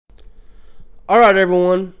All right,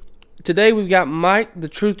 everyone. Today we've got Mike the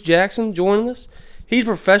Truth Jackson joining us. He's a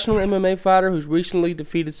professional MMA fighter who's recently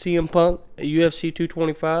defeated CM Punk at UFC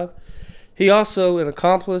 225. He also an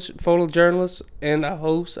accomplished photojournalist and a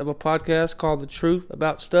host of a podcast called The Truth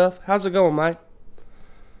About Stuff. How's it going, Mike?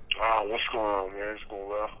 What's going on, man? It's going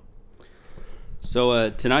well.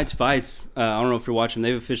 So tonight's fights, I don't know if you're watching,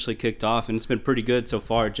 they've officially kicked off, and it's been pretty good so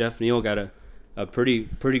far. Jeff Neal got a pretty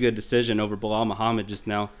good decision over Bilal Muhammad just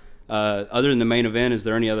now. Other than the main event, is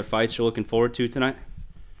there any other fights you're looking forward to tonight?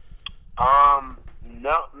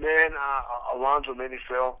 No, man. Alonzo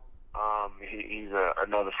Minifield. He's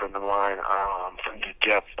another friend of mine. From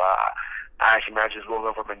Jeff. I actually just woke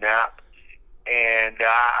up from a nap, and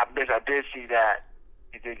I did see that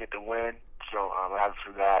he did get the win, so I'm happy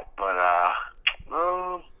for that. But I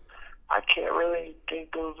can't really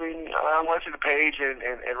think of any. I want to see the Page and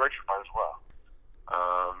Richard fight as well.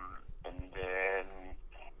 And then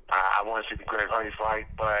I want to see the Greg Hardy fight,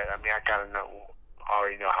 but I mean, I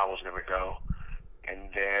already know how it's going to go.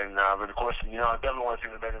 And then, but of course, I definitely want to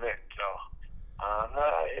see the main event. So,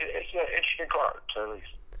 it's an interesting card, to say the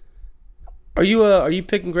least. Are you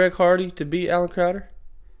picking Greg Hardy to beat Alan Crowder?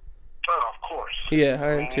 Oh, of course. Yeah,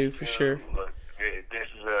 I am too, for sure. Look, this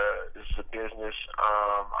is a business.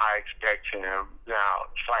 I expect him now.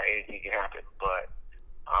 Fight anything can happen, but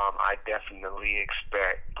I definitely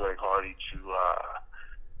expect Greg Hardy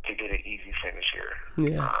to get an easy finish here.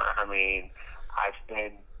 Yeah. I mean, I've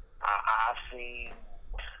seen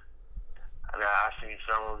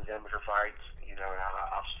some of his amateur fights, and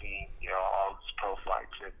I've seen, all his pro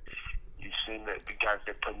fights, and you've seen the guys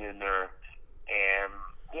they're putting in there, and,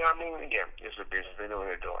 again, it's a business. They know what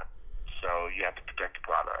they're doing. So you have to protect the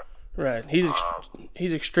product. Right.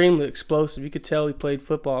 He's extremely explosive. You could tell he played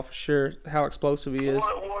football for sure, how explosive he is.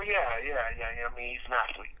 Well, yeah. I mean, he's an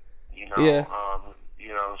athlete, Yeah.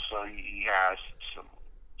 So he has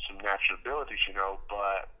some natural abilities,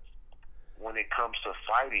 but when it comes to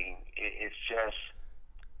fighting, it's just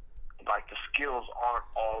like the skills aren't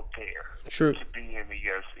all there. True. To be in the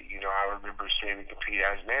UFC. I remember seeing him compete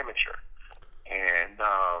as an amateur, and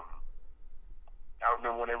I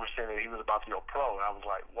remember when they were saying that he was about to go pro, and I was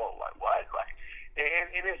like, whoa, like what?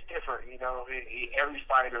 And it's different, every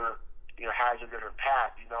fighter, has a different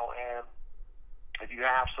path, and if you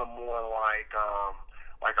have someone like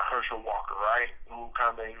a Herschel Walker, right, who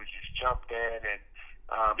who just jumped in, and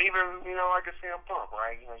even, like a CM Punk,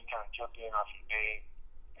 right, you kind of jump in off your game,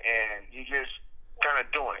 and you just kind of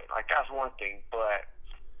doing it. Like, that's one thing, but,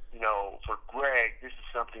 for Greg, this is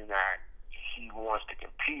something that he wants to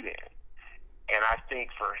compete in. And I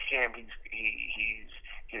think for him,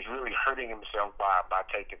 he's really hurting himself by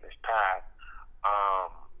taking this path,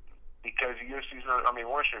 because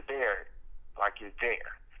once you're there, like, you're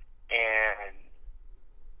there, and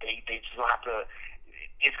they just don't have to.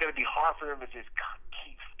 It's going to be hard for them to just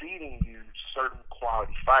keep feeding you certain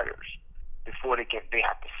quality fighters before they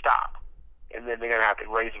have to stop, and then they're going to have to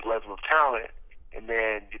raise the level of talent, and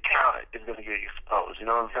then your talent is going to get exposed. You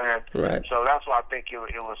know what I'm saying? Right. So that's why I think it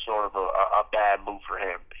was sort of a bad move for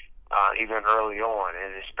him, even early on,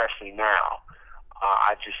 and especially now.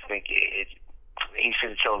 I just think he should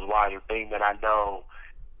have chose wiser, being that I know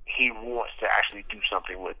he wants to actually do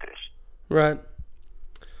something with this. Right.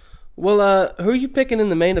 Well, who are you picking in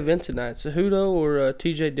the main event tonight, Cejudo or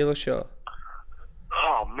T.J. Dillashaw?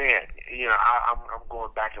 Oh man, I'm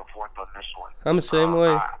going back and forth on this one. I'm the same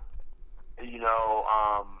way.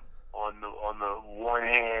 On the one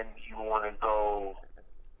hand, you want to go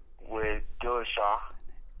with Dillashaw,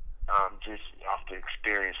 just off the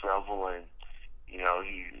experience level, and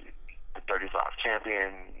he's the 35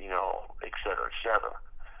 champion, et cetera, et cetera.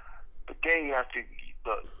 But then you have to,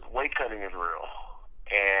 the weight cutting is real,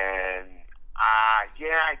 and I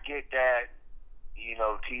get that,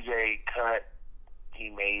 TJ cut, he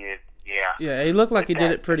made it, yeah. Yeah, he looked like he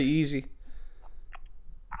did it pretty easy.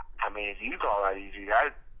 I mean, if you call that easy,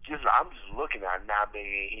 I'm just looking at it now.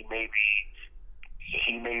 He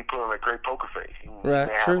may put on a great poker face. He Right,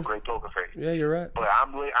 may true. have a great poker face. Yeah, you're right. But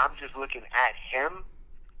I'm just looking at him,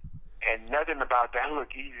 and nothing about that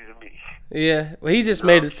looked easy to me. Yeah, well, he just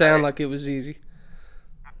made it sound like it was easy.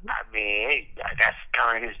 I mean, hey, that's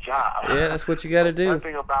kind of his job. Yeah, that's what you got to do.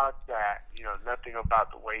 Nothing about that, nothing about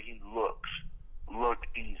the way he looked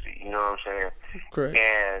easy. You know what I'm saying? Correct.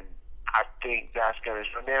 And I think that's going to.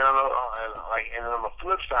 And then on the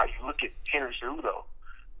flip side, you look at Henry Cejudo,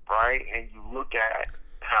 right? And you look at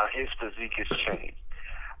how his physique has changed.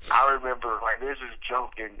 I remember, there's this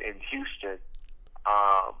joke in Houston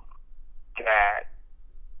that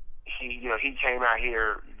he came out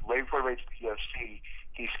here way before he went to the UFC.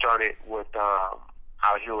 He started with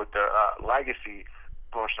out here with the Legacy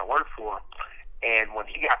promotion I work for. And when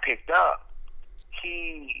he got picked up,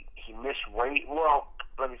 he missed weight. Well,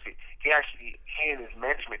 let me see. He and his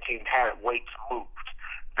management team had weights moved,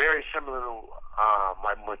 very similar to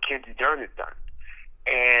like Mackenzie Dern had done.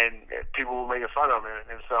 And people were making fun of him.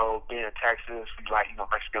 And so, being in Texas, we like,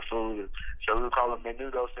 Mexican food. So we would call him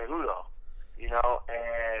Menudo Cejudo,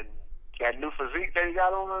 and that new physique that he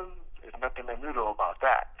got on him, there's nothing Menudo about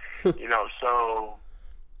that. So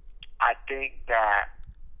I think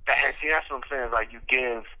and see, that's what I'm saying, like, you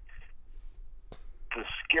give the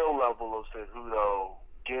skill level of Cejudo,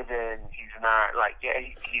 given he's not, like,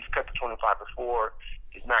 he's cut to 25 before,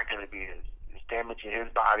 he's not going to be as damaging his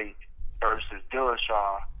body versus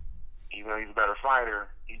Dillashaw. Even though he's a better fighter,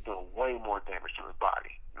 he's doing way more damage to his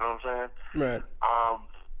body. You know what I'm saying? Right.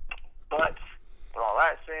 But with all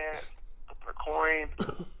that said, the coin,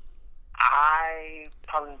 I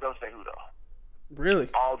probably go Cejudo. Really?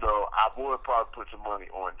 Although I would probably put some money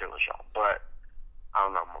on Dillashaw, but I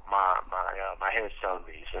don't know. My head's telling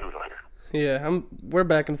me Cejudo here. Yeah, we're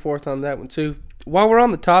back and forth on that one too. While we're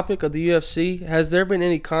on the topic of the UFC, has there been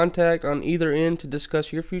any contact on either end to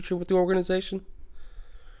discuss your future with the organization?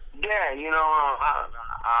 Yeah,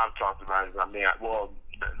 I've talked about it. I mean,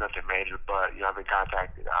 nothing major, but I've been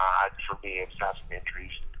contacted. For me, it's had some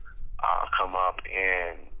injuries come up,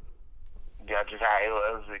 and I just had it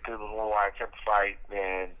was one where I kept the fight,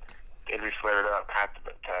 and injury flared up. Had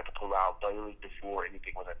to pull out, but it was before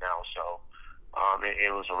anything was announced, so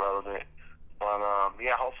it was irrelevant. But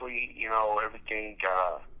hopefully, everything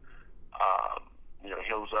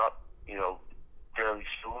heals up, fairly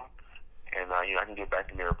soon, and I can get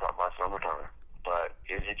back in there by summertime. But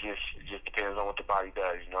it just depends on what the body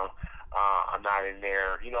does. I'm not in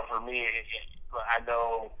there. For me, I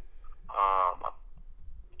know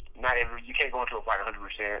you can't go into a fight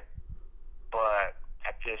 100%, but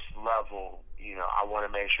at this level, I want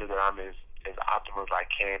to make sure that I'm as optimal as I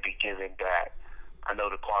can be, given that I know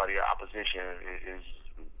the quality of opposition is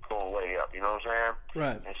going way up. You know what I'm saying?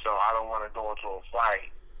 Right. And so I don't want to go into a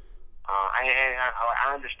fight.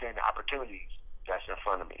 I understand the opportunities that's in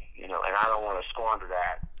front of me, and I don't want to squander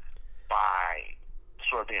that by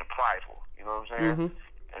sort of being prideful. You know what I'm saying?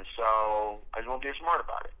 Mm-hmm. And so I just want to be smart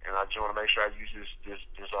about it, and I just want to make sure I use this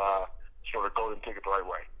sort of golden ticket the right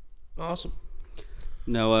way. Awesome.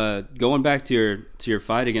 Now, going back to your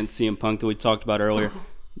fight against CM Punk that we talked about earlier,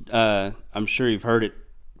 I'm sure you've heard it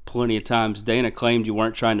plenty of times. Dana claimed you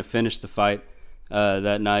weren't trying to finish the fight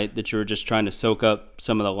that night, that you were just trying to soak up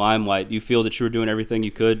some of the limelight. Do you feel that you were doing everything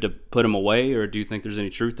you could to put him away, or do you think there's any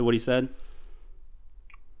truth to what he said?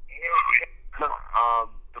 No.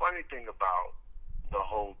 The funny thing about the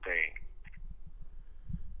whole thing,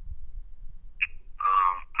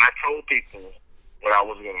 I told people what I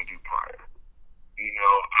was going to do prior.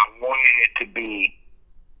 I wanted it to be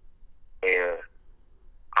where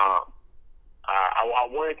I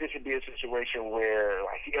wanted this to be a situation where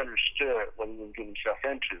he understood what he was getting himself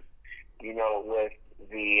into.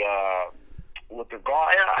 With the golf.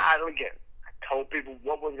 I told people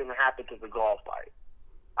what was going to happen to the golf fight.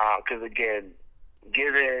 Because again,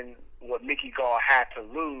 given what Mickey Gall had to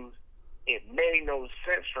lose, it made no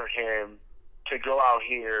sense for him to go out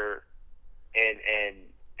here and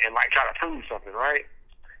try to prove something, right?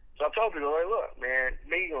 So I told people, look, man,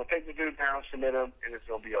 Mickey's gonna take the dude down, submit him, and it's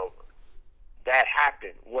gonna be over. That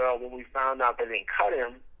happened. Well, when we found out they didn't cut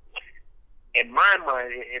him, in my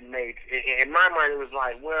mind, it was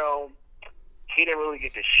like, well, he didn't really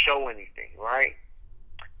get to show anything, right?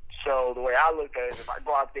 So the way I looked at it is, if I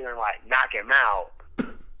go out there and knock him out,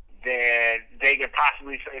 then they could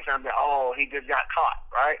possibly say something, oh, he just got caught,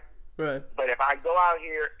 right? Right. But if I go out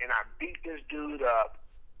here and I beat this dude up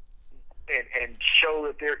and show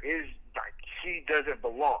that there is, he doesn't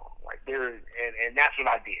belong, and that's what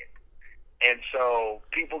I did. And so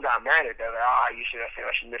people got mad at that, you should have said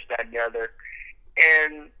I should miss that and the other.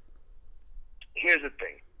 And here's the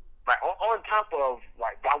thing. On top of,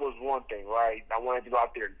 that was one thing, right? I wanted to go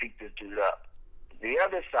out there and beat this dude up. The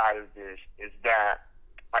other side of this is that,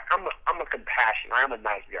 I'm a compassionate, I'm a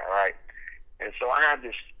nice guy, right? And so I have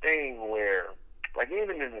this thing where,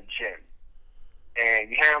 even in the gym, and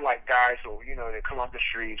you have, guys who, they come off the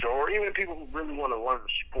streets, or even people who really want to learn the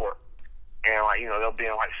sport, and, they'll be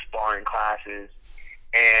in, sparring classes,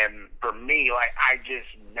 and for me, I just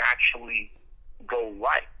naturally go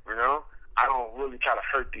right, I don't really try to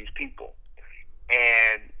hurt these people.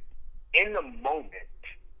 And in the moment,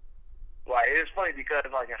 it's funny because,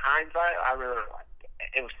 in hindsight, I remember,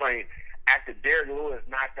 it was funny, after Derek Lewis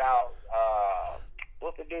knocked out,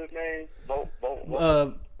 what's the dude's name?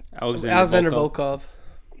 Alexander Volkov.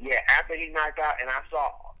 after he knocked out, and I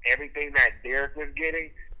saw everything that Derek was getting,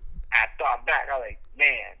 I thought back. I was like,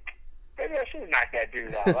 man, maybe I should have knocked that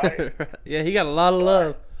dude out, right? Yeah, he got a lot of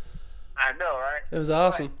love. I know, right? It was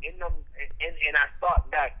awesome. But and I thought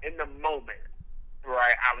back in the moment,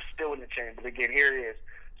 right? I was still in the chamber. But again, here it is.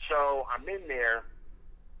 So I'm in there,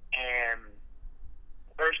 and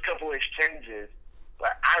first couple exchanges,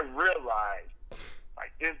 like I realized,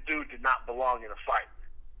 like this dude did not belong in a fight.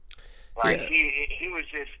 Like he was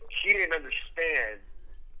just, he didn't understand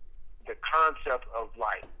the concept of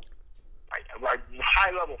like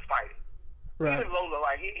high level fighting. Right. Even low level,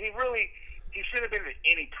 like he should have been at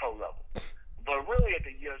any pro level, but really at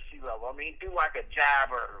the UFC level. I mean, he threw like a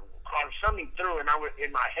jab or something through, and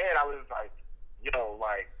in my head I was like, yo,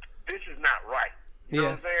 like this is not right. You know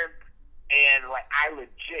what I'm saying? And like I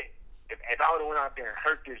legit, if I would have went out there and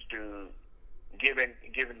hurt this dude, given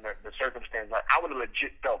the circumstance, like I would have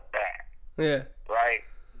legit felt bad. Yeah. Right.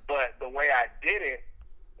 But the way I did it,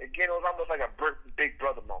 again, it was almost like a big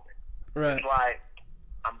brother moment. Right. It's like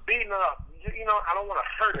I'm beating up. You know, I don't want to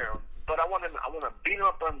hurt him, but I want to beat him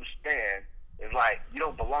up to understand. It's like you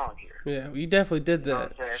don't belong here. Yeah, you definitely did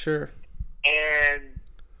that. For sure. And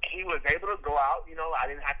he was able to go out. You know, I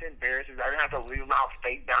didn't have to embarrass him. I didn't have to leave him out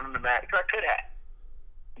fake down in the mat because I could have.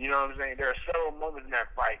 You know what I'm saying? There are several moments in that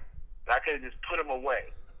fight that I could have just put him away.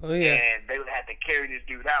 Oh, yeah. And they would have to carry this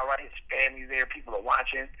dude out, right? His family's there, people are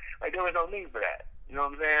watching. Like, there was no need for that. You know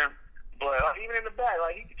what I'm saying? But even in the back,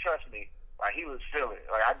 like, he could trust me. Like, he was feeling it.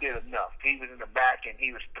 Like, I did enough. He was in the back, and he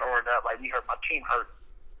was throwing up. Like, my team hurt.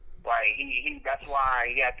 Like, that's why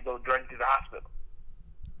he had to go directly to the hospital.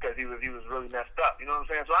 Because he was really messed up. You know what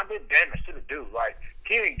I'm saying? So I did damage to the dude. Like,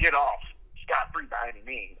 he didn't get off scot-free by any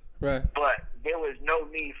means. Right. But there was no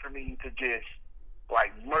need for me to just, like,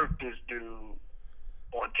 murk this dude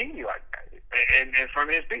on TV like that, and from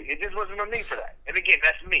his beat, it just wasn't no need for that. And again,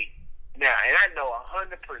 that's me now, and I know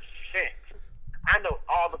 100%. I know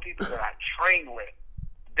all the people that I trained with,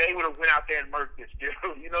 they would have went out there and murked this dude.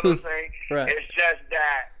 You know what I'm saying? Right. It's just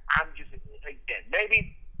that I'm just again,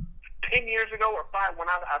 maybe 10 years ago or 5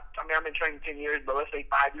 when I mean I've been training 10 years, but let's say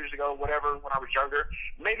 5 years ago, whatever, when I was younger,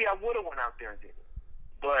 maybe I would have went out there and did it.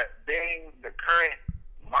 But being the current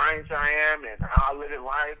mindset I am and how I live in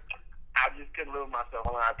life, I just couldn't live with myself.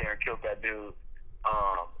 I went out there and killed that dude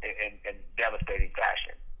in devastating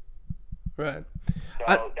fashion. Right.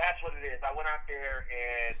 So that's what it is. I went out there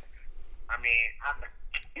and, I mean, I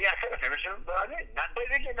could have finished him, but I didn't. But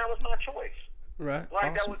again, that was my choice. Right.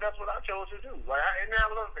 Like, awesome. that's what I chose to do. Like, and that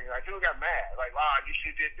was another thing. Like, people got mad. Like, wow, you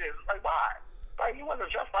should have did this. Like, why? Like, you wasn't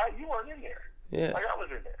just fight. You weren't in there. Yeah. Like, I was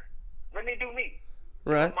in there. Let me do me.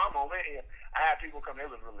 Right. My moment, I had people come. They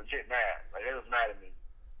was legit mad. Like, they was mad at me.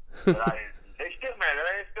 But they still mad.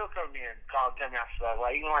 They still come to me and tell me stuff.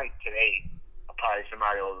 Like, even like today, probably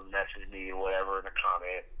somebody will message me or whatever in a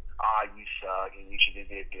comment. You suck and you should have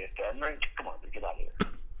did this, that. I'm like, come on, get out of here.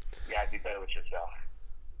 You gotta be better with yourself.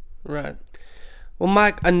 Right. Well,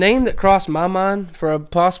 Mike, a name that crossed my mind for a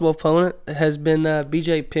possible opponent has been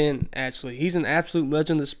BJ Penn, actually. He's an absolute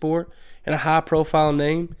legend of the sport and a high-profile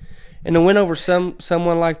name. And to win over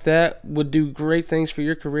someone like that would do great things for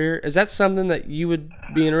your career. Is that something that you would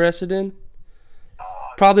be interested in?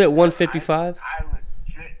 Probably at 155? I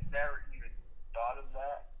legit never even thought of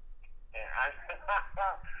that. And I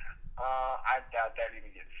doubt that even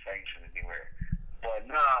gets sanctioned anywhere. But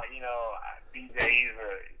BJ,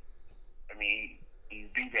 he's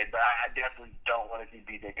BJ, but I definitely don't want to see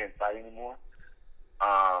BJ get fight anymore.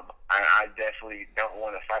 I definitely don't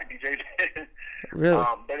want to fight BJ. Really?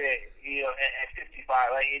 But at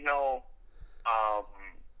 55,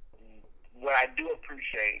 what I do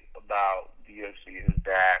appreciate about the UFC is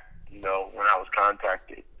that when I was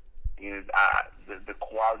contacted, the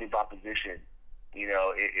quality of opposition,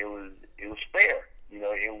 it was fair.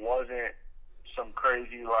 It wasn't some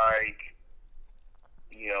crazy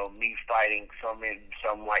me fighting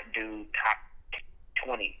some white dude top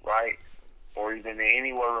 20, right? Or even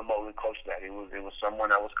anywhere remotely close to that. It was someone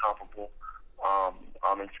that was comparable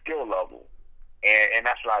in skill level, and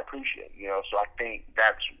that's what I appreciate. So I think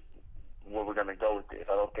that's where we're gonna go with this.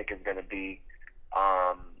 I don't think it's gonna be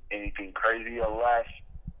anything crazy unless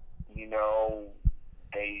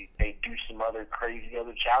they do some other crazy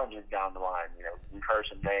other challenges down the line. We've heard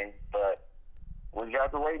some names, but we just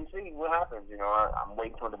have to wait and see what happens. I'm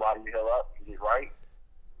waiting for the body to heal up and get right,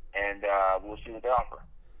 and we'll see what they offer.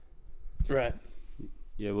 Right.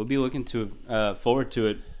 Yeah, we'll be looking forward to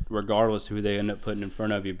it regardless who they end up putting in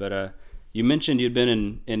front of you. But you mentioned you'd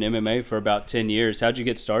been in MMA for about 10 years. How'd you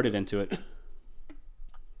get started into it?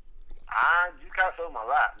 I just kind of fell in my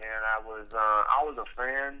lap, man. I was a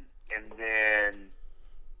fan, and then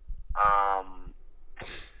I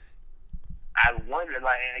wondered,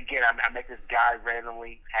 like, and again, I met this guy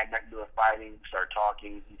randomly, had nothing to do with fighting, started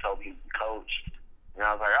talking. He told me he was a coach. And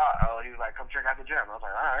I was like, oh, he was like, come check out the gym. I was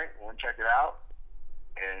like, all right, well, check it out.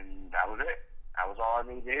 And that was it. That was all I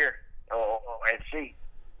needed to hear and see.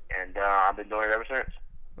 And I've been doing it ever since.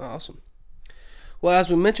 Awesome. Well, as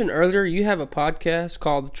we mentioned earlier, you have a podcast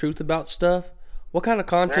called The Truth About Stuff. What kind of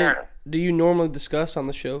content do you normally discuss on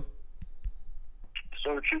the show?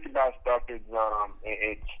 So The Truth About Stuff is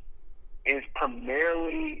it's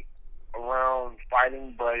primarily around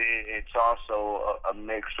fighting, but it's also a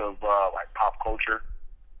mix of like pop culture.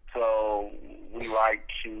 So we like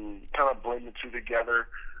to kind of blend the two together.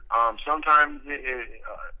 Sometimes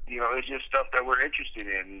it's just stuff that we're interested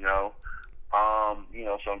in.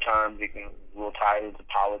 Sometimes we'll tie it into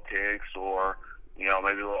politics or maybe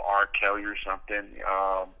a little R. Kelly or something.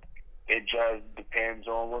 It just depends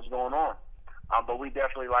on what's going on. But we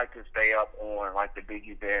definitely like to stay up on like the big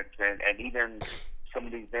events and even some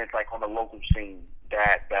of the events like on the local scene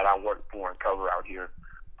that I work for and cover out here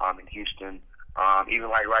in Houston. Even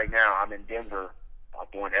like right now, I'm in Denver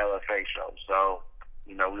doing LFA shows. So,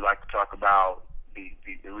 we like to talk about the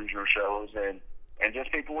regional shows and just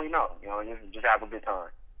people we know, just have a good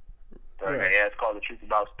time. So, right. Yeah, it's called The Truth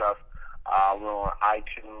About Stuff. We're on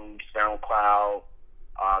iTunes, SoundCloud,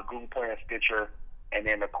 Google Play and Stitcher. And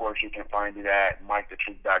then, of course, you can find it at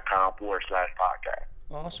MikeTheTruth.com/podcast.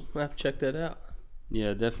 Awesome. I have to check that out.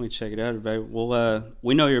 Yeah, definitely check it out, everybody. Well,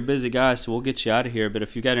 we know you're a busy guy, so we'll get you out of here. But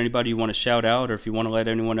if you got anybody you want to shout out or if you want to let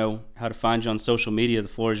anyone know how to find you on social media, the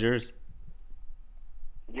floor is yours.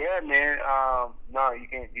 Yeah, man. No, you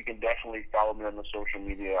can definitely follow me on the social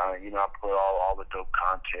media. I put all the dope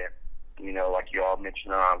content. Like you all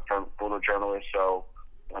mentioned, I'm a photojournalist, so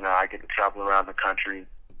when I get to travel around the country,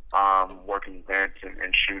 working events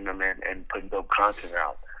and shooting them and putting dope content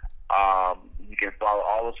out. You can follow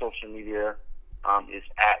all the social media. It's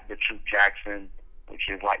at The Truth Jackson, which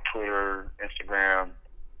is like Twitter, Instagram,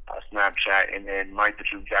 Snapchat, and then Mike The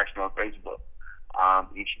Truth Jackson on Facebook.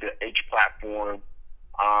 Each platform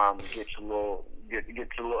provides a little bit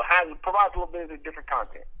of different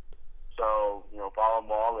content. So follow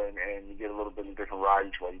them all and you get a little bit of different ride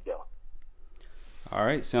each way you go. All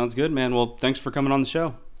right, sounds good, man. Well, thanks for coming on the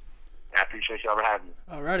show. I appreciate y'all for having me.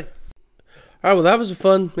 Alrighty. All right, well, that was a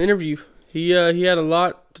fun interview. He had a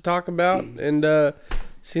lot to talk about, and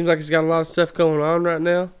seems like he's got a lot of stuff going on right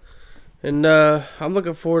now. And I'm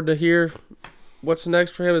looking forward to hear what's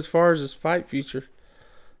next for him as far as his fight future.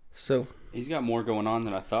 So he's got more going on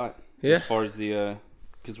than I thought. Yeah. As far as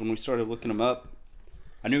because when we started looking him up,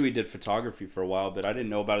 I knew he did photography for a while, but I didn't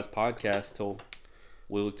know about his podcast till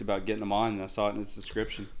we looked about getting him on, and I saw it in his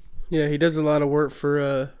description. Yeah, he does a lot of work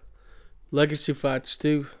for Legacy Fights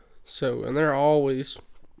too. So, and they're always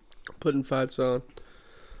putting fights on.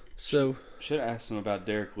 So should have asked him about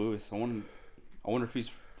Derek Lewis. I wonder if he's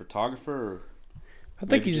a photographer or I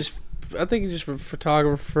think he's just a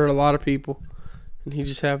photographer for a lot of people, and he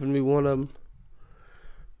just happened to be one of them.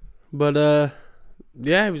 But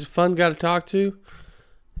yeah, he was a fun guy to talk to,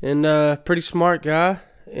 and pretty smart guy.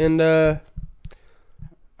 And how'd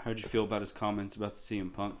you feel about his comments about the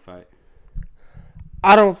CM Punk fight?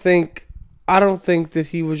 I don't think that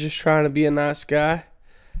he was just trying to be a nice guy.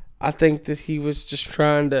 I think that he was just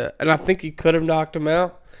trying to, and I think he could have knocked him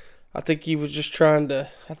out. I think he was just trying to,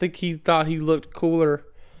 I think he thought he looked cooler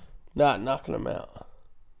not knocking him out.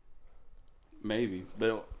 Maybe,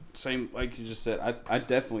 but same like you just said, I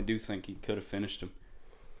definitely do think he could have finished him,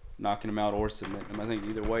 knocking him out or submitting him. I think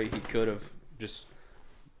either way he could have just.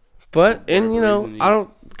 But and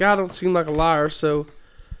God don't seem like a liar, so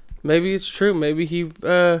maybe it's true. Maybe he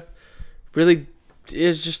really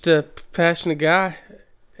is just a passionate guy,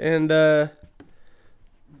 and didn't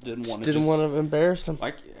want to embarrass him.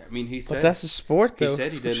 He said. But that's a sport, though. He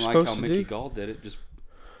said he didn't like how Mickey Gall did it. Just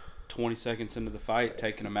 20 seconds into the fight,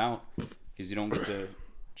 taking him out because you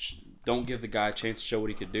don't give the guy a chance to show what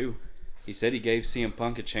he could do. He said he gave CM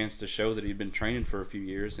Punk a chance to show that he'd been training for a few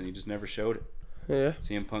years, and he just never showed it. Yeah.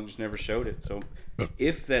 CM Punk just never showed it. So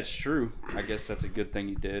if that's true, I guess that's a good thing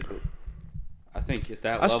he did. But I think at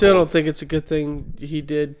that level, I still don't think it's a good thing he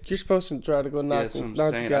did. You're supposed to try to go knock the guy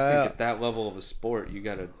I think out. at that level of a sport, you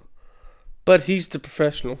got to. But he's the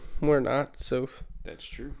professional. We're not, so. That's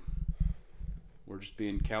true. We're just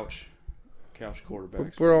being couch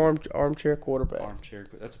quarterbacks. We're armchair quarterbacks. Armchair.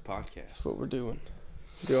 That's a podcast. That's what we're doing.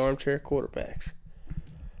 We do armchair quarterbacks.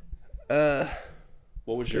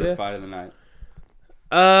 What was your fight of the night?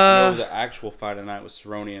 I know the actual fight of the night was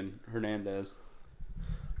Cerrone and Hernandez.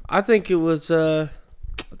 I think it was the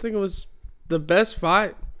best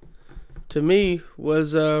fight to me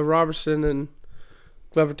was Robertson and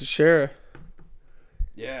Glover Teixeira.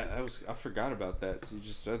 Yeah, I forgot about that. You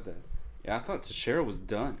just said that. Yeah, I thought Teixeira was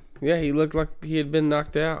done. Yeah, he looked like he had been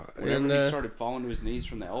knocked out. Whenever he started falling to his knees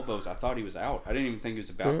from the elbows, I thought he was out. I didn't even think he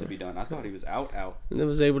was about to be done. I thought he was out. And then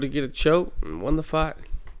was able to get a choke and won the fight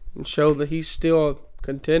and show that he's still a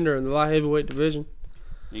contender in the light heavyweight division.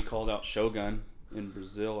 He called out Shogun in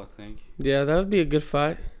Brazil, I think. Yeah, that would be a good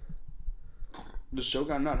fight. Does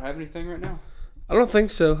Shogun not have anything right now? I don't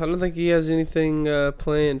think so. I don't think he has anything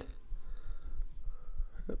planned.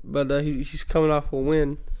 But he's coming off a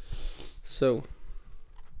win. So,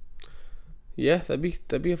 yeah, that'd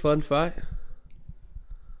be a fun fight.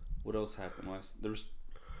 What else happened There's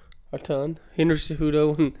a ton. Henry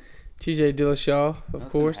Cejudo and TJ Dillashaw, of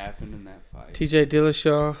course. Nothing happened in that fight. TJ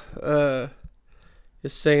Dillashaw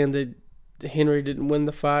is saying that Henry didn't win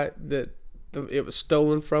the fight, that it was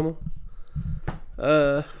stolen from him.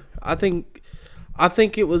 I think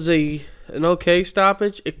it was an okay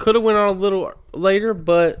stoppage. It could have went on a little later,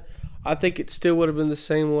 but I think it still would have been the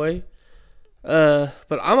same way.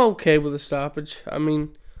 But I'm okay with the stoppage. I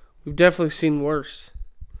mean, we've definitely seen worse.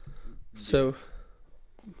 So,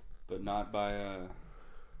 but not by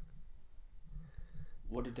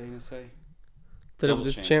what did Dana say? That it was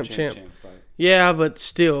a champ fight. Yeah, but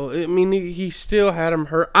still, I mean, he still had him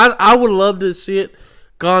hurt. I would love to see it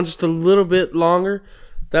gone just a little bit longer.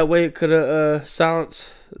 That way it could have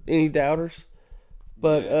silenced any doubters.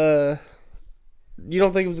 But you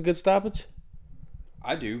don't think it was a good stoppage?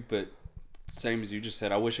 I do, but same as you just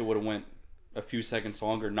said, I wish it would have went a few seconds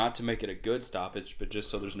longer, not to make it a good stoppage, but just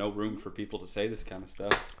so there's no room for people to say this kind of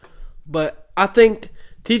stuff. But I think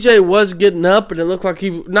TJ was getting up, and it looked like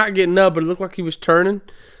not getting up, but it looked like he was turning.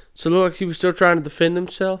 So it looked like he was still trying to defend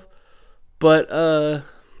himself. But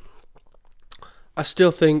I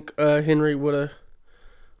still think Henry would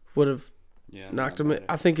have knocked him.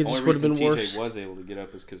 I think it just would have been worse. TJ was able to get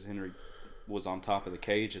up is because Henry was on top of the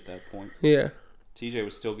cage at that point. Yeah. TJ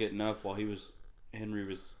was still getting up while Henry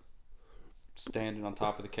was standing on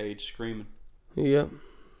top of the cage screaming. Yep.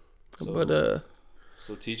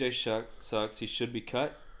 So TJ sucks. He should be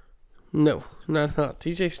cut. No, not.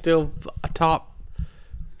 TJ's still a top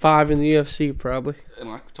 5 in the UFC probably. And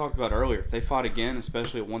like we talked about earlier, if they fought again,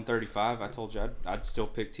 especially at 135, I told you I'd still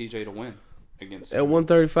pick TJ to win against him. At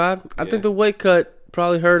 135, I think the weight cut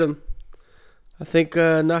probably hurt him. I think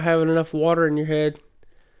not having enough water in your head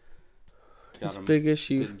is a big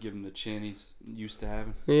issue. Didn't give him the chin he's used to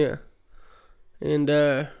having. Yeah. And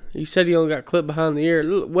he said he only got clipped behind the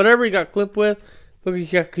ear. Whatever he got clipped with, look, he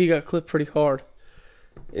got clipped pretty hard.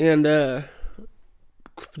 And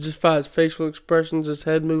just by his facial expressions, his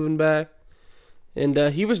head moving back. And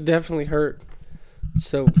he was definitely hurt.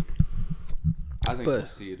 So I think we'll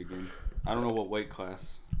see it again. I don't know what weight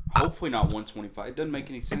class. Hopefully not 125. It doesn't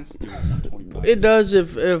make any sense to do it 125. It does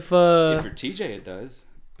if you're TJ, it does.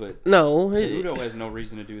 But no, Cejudo has no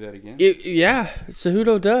reason to do that again.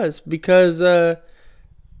 Cejudo does, because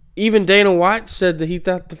even Dana White said that he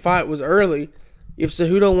thought the fight was early. If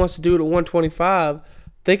Cejudo wants to do it at 125,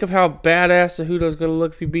 think of how badass Cejudo's going to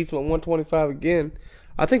look if he beats him at 125 again.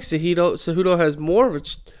 I think Cejudo has more of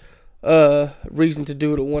a reason to do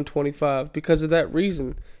it at 125 because of that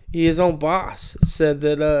reason. His own boss said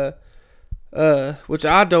that, which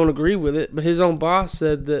I don't agree with it, but his own boss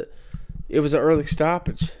said that it was an early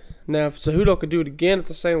stoppage. Now, if Cejudo could do it again at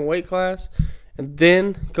the same weight class and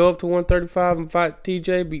then go up to 135 and fight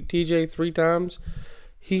TJ, beat TJ 3 times,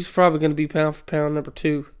 he's probably going to be pound for pound number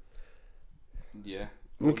 2. Yeah.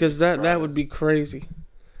 Because that would be crazy.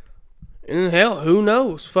 And hell, who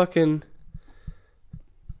knows? Fucking,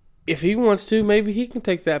 if he wants to, maybe he can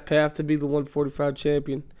take that path to be the 145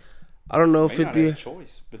 champion. I don't know if it'd be a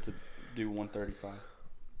choice, but to do 135.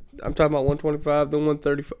 I'm talking about 125, then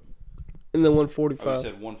 135. And then 145. Oh, you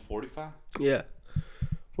said 145? Yeah.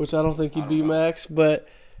 Which I don't think he'd be Max, but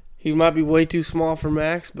he might be way too small for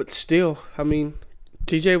Max. But still, I mean,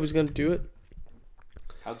 TJ was going to do it.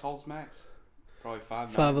 How tall's Max? Probably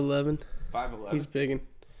 5'9". 5'11". 5'11". He's biggin'.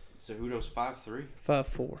 Cejudo's 5'3".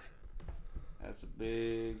 5'4". That's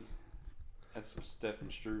some Stephen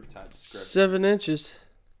Struve type discrepancy. 7 inches.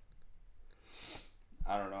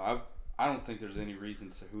 I don't know. I don't think there's any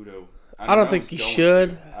reason Cejudo. I don't think he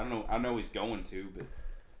should. I know he's going to, but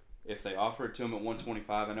if they offer it to him at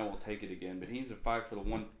 125, I know we'll take it again. But he needs to fight for the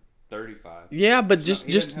 135. Yeah, but just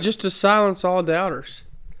to silence all doubters.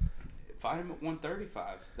 Fight him at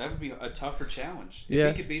 135. That would be a tougher challenge. Yeah.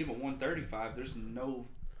 If he could beat him at 135, there's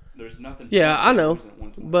nothing. Yeah, I know.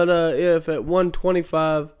 But if at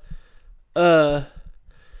 125,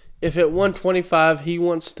 if at 125 he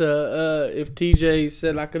wants to, if TJ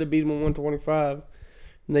said I could have beat him at 125,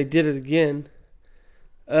 and they did it again,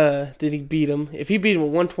 did he beat him? If he beat him at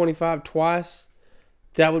 125 twice,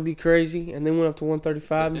 that would be crazy, and then went up to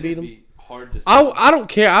 135 and beat him. Hard to say. I don't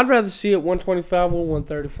care. I'd rather see it 125 or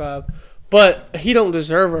 135, but he don't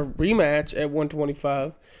deserve a rematch at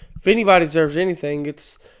 125. If anybody deserves anything,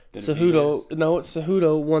 it's Cejudo. No, it's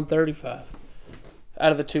Cejudo 135.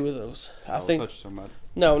 Out of the two of those, I think.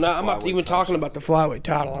 No, I'm not even talking about the flyweight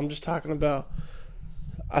title. I'm just talking about.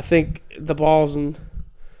 I think the ball's in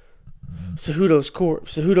Cejudo's court.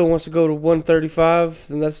 Cejudo wants to go to 135,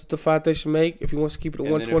 then that's the fight they should make. If he wants to keep it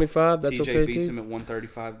at 125, that's okay too. TJ beats him at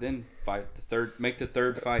 135, then make the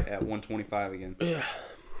third fight at 125 again. Yeah.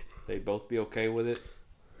 They'd both be okay with it.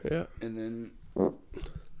 Yeah. And then,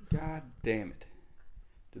 God damn it.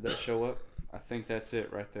 Did that show up? I think that's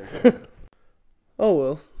it right there. Oh,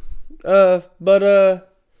 well.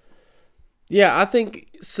 Yeah, I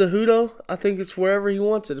think Cejudo, I think it's wherever he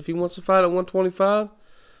wants it. If he wants to fight at 125,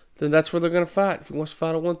 then that's where they're going to fight. If he wants to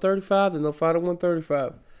fight at 135, then they'll fight at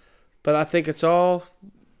 135. But I think it's all...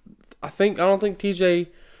 I don't think TJ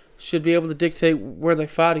should be able to dictate where they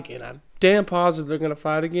fight again. I'm damn positive they're going to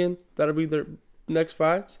fight again. That'll be their next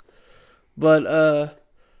fights. But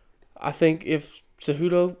I think if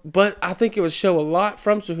Cejudo... But I think it would show a lot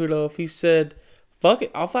from Cejudo if he said, fuck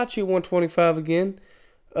it, I'll fight you at 125 again.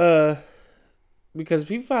 Because if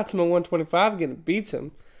he fights him at 125 again and beats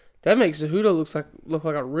him, that makes Cejudo look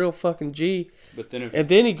like a real fucking G. But then and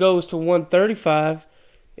then he goes to 135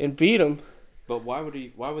 and beat him. But why would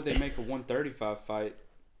they make a 135 fight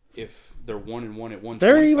if they're 1-1 at 125?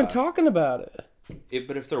 They're even talking about it.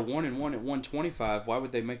 But if they're 1-1 at 125, why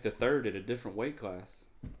would they make the third at a different weight class?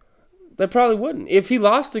 They probably wouldn't. If he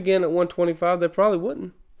lost again at 125, they probably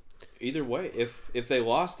wouldn't. Either way, if they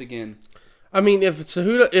lost again, I mean, if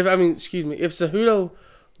Cejudo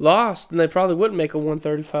lost, then they probably wouldn't make a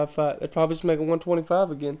 135 fight. They'd probably just make a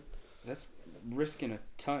 125 again. That's risking a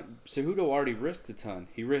ton. Cejudo already risked a ton.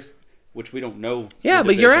 He risked, which we don't know. Yeah,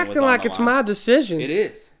 but you're acting like it's my decision. It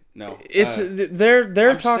is. No, it's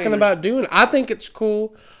they're talking about doing it. I think it's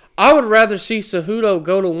cool. I would rather see Cejudo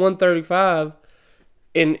go to 135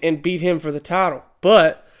 and beat him for the title.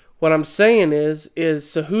 But what I'm saying is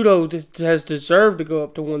Cejudo has deserved to go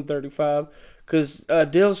up to 135 because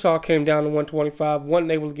Dillashaw came down to 125,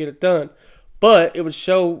 wasn't able to get it done. But it would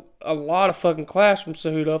show a lot of fucking class from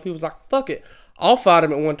Cejudo if he was like, fuck it, I'll fight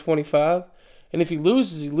him at 125. And if he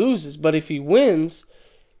loses, he loses. But if he wins,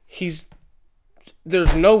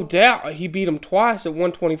 there's no doubt he beat him twice at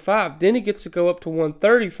 125. Then he gets to go up to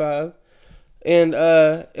 135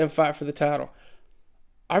 and fight for the title.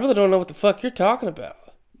 I really don't know what the fuck you're talking about.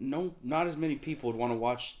 No, not as many people would want to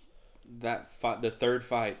watch that fight, the third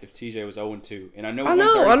fight, if TJ was 0-2. And I know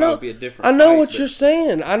would be a different I know fight, what you're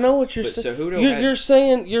saying. I know what you're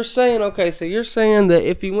saying. You're saying okay, so you're saying that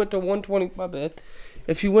if he went to 120, my bad.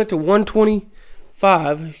 If he went to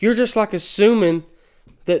 125, you're just like assuming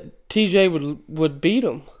that TJ would beat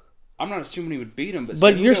him. I'm not assuming he would beat him,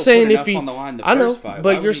 but you're saying if he on the line the I know, first fight.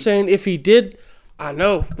 but you're saying if he did, I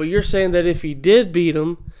know, but you're saying that if he did beat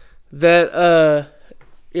him, that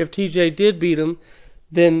if TJ did beat him,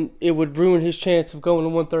 then it would ruin his chance of going to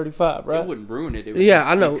 135, right? It wouldn't ruin it. It would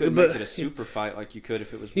I know. You couldn't but, make it a super fight like you could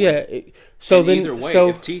if it was one. Yeah. So then, either way,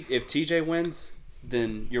 if TJ wins,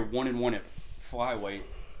 then you're 1-1 at flyweight.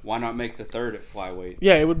 Why not make the third at flyweight?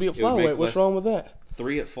 Yeah, it would be a flyweight. What's wrong with that?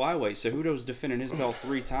 3 at flyweight. Cejudo's defending his belt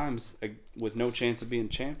 3 times with no chance of being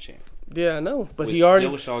champ. Yeah, I know, but with he already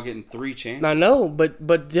Dillashaw getting 3 chances. I know, but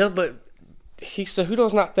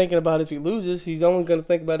Cejudo's not thinking about if he loses. He's only going to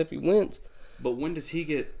think about if he wins. But when does he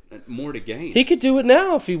get more to gain? He could do it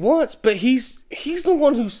now if he wants, but he's the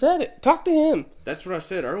one who said it. Talk to him. That's what I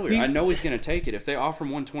said earlier. I know he's going to take it. If they offer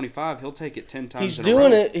him 125, he'll take it 10 times. He's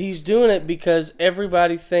doing it. He's doing it because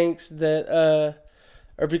everybody thinks that,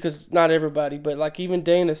 or because not everybody, but like even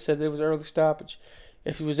Dana said that it was early stoppage.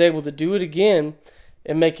 If he was able to do it again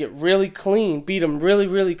and make it really clean, beat him really,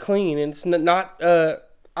 really clean, and it's not.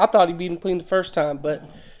 I thought he beat him clean the first time, but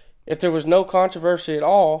if there was no controversy at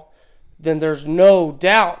all, then there's no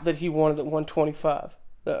doubt that he won it at 125.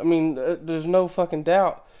 I mean, there's no fucking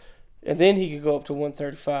doubt. And then he could go up to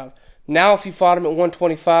 135. Now, if he fought him at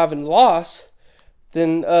 125 and lost,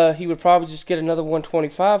 then he would probably just get another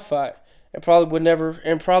 125 fight, and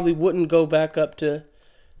probably wouldn't go back up to.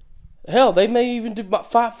 Hell, they may even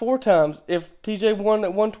fight 4 times if TJ won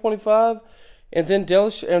at 125. And then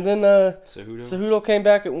Cejudo came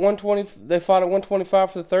back at 120. They fought at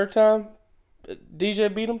 125 for the third time.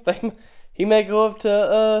 DJ beat him. He may go up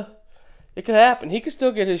to It could happen. He could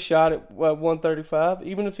still get his shot at 135,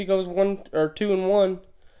 even if he goes 1 or 2-1.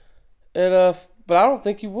 And but I don't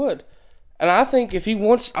think he would. And I think if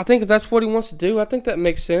that's what he wants to do, I think that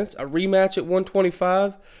makes sense. A rematch at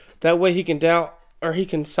 125. That way he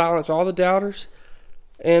can silence all the doubters.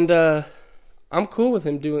 And I'm cool with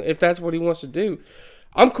him doing if that's what he wants to do.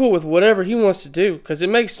 I'm cool with whatever he wants to do because it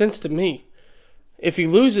makes sense to me. If he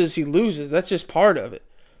loses, he loses. That's just part of it.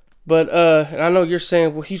 But and I know you're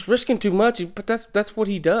saying, well, he's risking too much, but that's what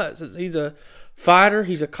he does. He's a fighter.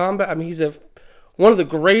 He's a combat. I mean, he's one of the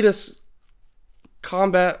greatest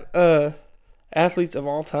combat athletes of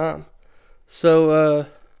all time. So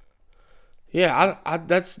yeah,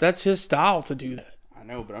 that's his style to do that. I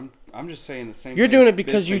know, but I'm just saying the same. You're thing doing it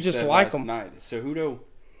because you Bisping just said like last him. night. Cejudo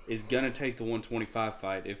is gonna take the 125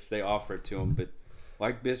 fight if they offer it to him, but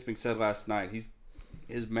like Bisping said last night,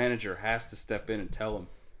 his manager has to step in and tell him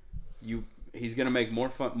he's gonna make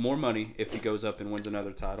more money if he goes up and wins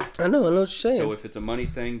another title. I know what you're saying. So if it's a money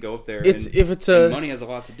thing, go up there. And money has a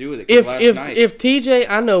lot to do with it. 'Cause If TJ,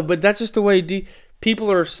 I know, but that's just the way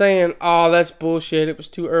people are saying. Oh, that's bullshit. It was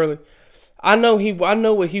too early. I know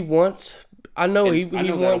what he wants. I know he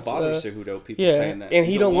that'll wants. bother Cejudo. People saying that, and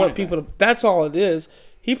he don't want people to. That's all it is.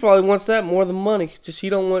 He probably wants that more than money. Just he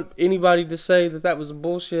don't want anybody to say that was a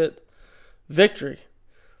bullshit victory.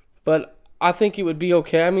 But I think it would be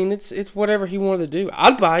okay. I mean, it's whatever he wanted to do.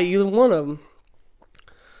 I'd buy either one of them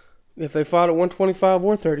if they fought at 125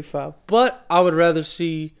 or 35. But I would rather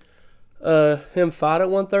see him fight at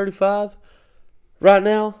 135 right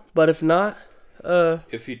now. But if not,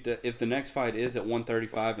 if the next fight is at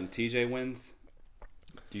 135 and TJ wins,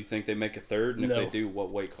 do you think they make a third? And No. if they do,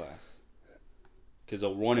 what weight class? Because they're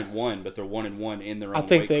 1-1, but they're 1-1 in their own I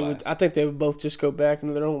think weight they class. would. I think they would both just go back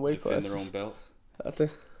into their own weight Defend class. their own belts. I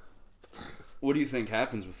think. What do you think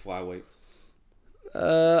happens with flyweight?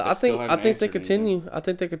 I think they answered continue. anything. I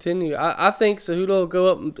think they continue. I think Cejudo will go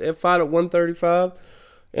up and fight at 135,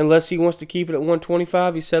 unless he wants to keep it at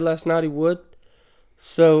 125. He said last night he would.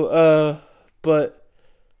 So,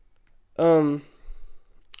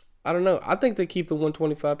 I don't know. I think they keep the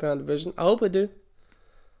 125-pound division. I hope they do.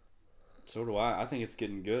 So do I. I think it's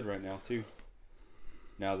getting good right now too.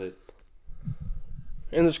 Now that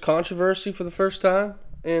And there's controversy for the first time,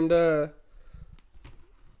 and I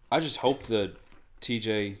just hope the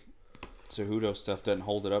TJ Cejudo stuff doesn't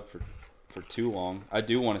hold it up for too long. I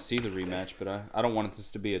do want to see the rematch, but I don't want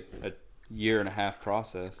this to be a year and a half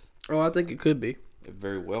process. oh, I think it could be. It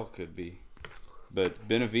very well could be. But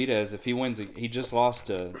Benavidez, if he wins, he just lost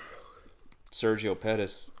to Sergio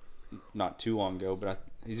Pettis not too long ago. But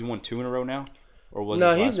he's won 2 in a row now, or was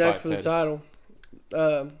No, his he's last next fight for the Pettis? title.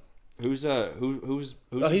 Who's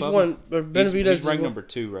He's above won. him? Benavidez He's is ranked one- number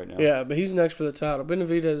 2 right now. Yeah, but he's next for the title.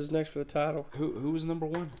 Benavidez is next for the title. Who was number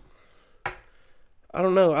 1? I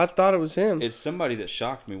don't know. I thought it was him. It's somebody that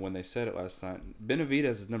shocked me when they said it last night. Benavidez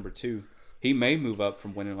is number 2. He may move up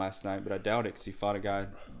from winning last night, but I doubt it because he fought a guy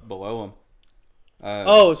below him.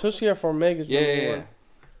 It's Josier Formiga's yeah, number yeah, one.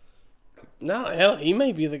 No, hell, he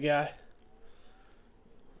may be the guy.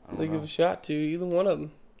 I They don't give know. a shot to either one of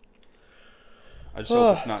them. I just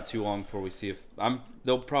hope it's not too long before we see if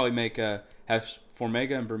they'll probably make have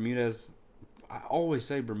Formiga and Bermudez. I always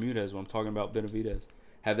say Bermudez when I'm talking about Benavidez.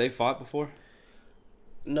 Have they fought before?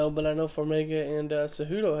 No, but I know Formiga and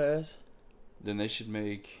Cejudo has. Then they should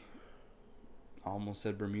make. I almost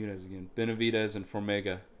said Bermudez again. Benavidez and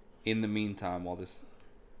Formiga. In the meantime, while this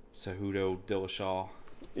Cejudo Dillashaw.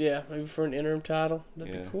 Yeah, maybe for an interim title.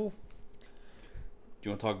 That'd Yeah. be cool. Do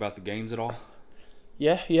you want to talk about the games at all?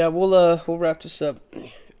 Yeah, we'll wrap this up.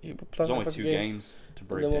 There's only 2 games to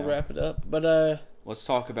break and then down. we'll wrap it up. But Let's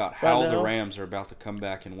talk about how the now- Rams are about to come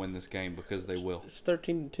back and win this game because they will. it's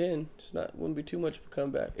 13-10. Wouldn't be too much of a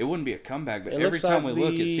comeback. It wouldn't be a comeback, but It every looks time like we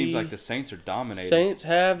look, it the seems like the Saints are dominating. Saints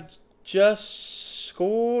have just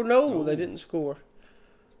scored. No, they Oh. didn't score.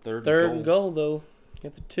 Third and goal though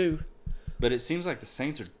at the 2. But it seems like the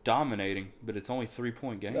Saints are dominating, but it's only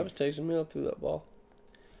 3-point game. That was Taysom Hill threw that ball.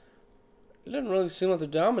 It doesn't really seem like they're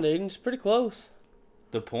dominating. It's pretty close.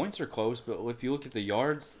 The points are close, but if you look at the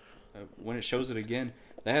yards, when it shows it again,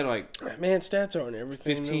 they had like Man, stats aren't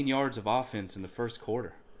everything. 15 yards of offense in the first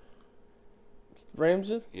quarter. Rams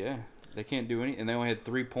did? Yeah, they can't do any, and they only had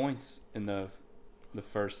 3 points in the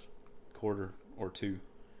first quarter or 2.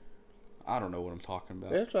 I don't know what I'm talking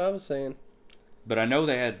about. That's what I was saying. But I know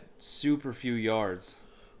they had super few yards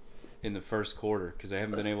in the first quarter because they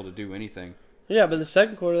haven't been able to do anything. Yeah, but the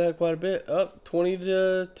second quarter they had quite a bit. Up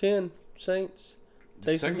 20-10 Saints.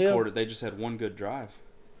 The Taysom second Hill. quarter, they just had 1 good drive.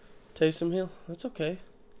 Taysom Hill. That's okay.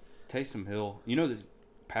 Taysom Hill. You know the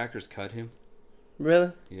Packers cut him?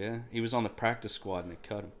 Really? Yeah, he was on the practice squad and they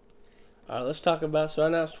cut him. All right, let's talk about. So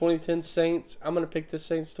right now it's 2010 Saints. I'm gonna pick the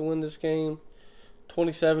Saints to win this game,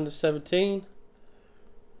 27-17.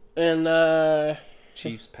 And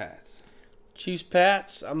Chiefs, Pats. Chiefs,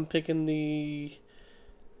 Pats. I'm picking the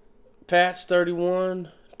Pats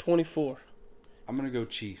 31-24. I'm gonna go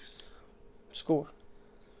Chiefs. Score.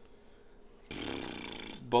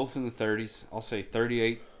 Both in the 30s. I'll say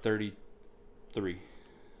 38-33.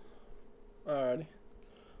 Alrighty.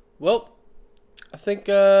 Well, I think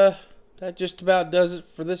that just about does it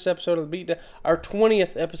for this episode of the Beatdown. Our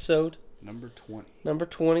 20th episode. Number 20. Number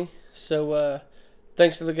 20. So,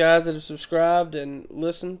 thanks to the guys that have subscribed and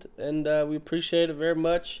listened, and we appreciate it very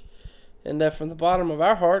much. And from the bottom of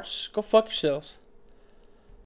our hearts, go fuck yourselves.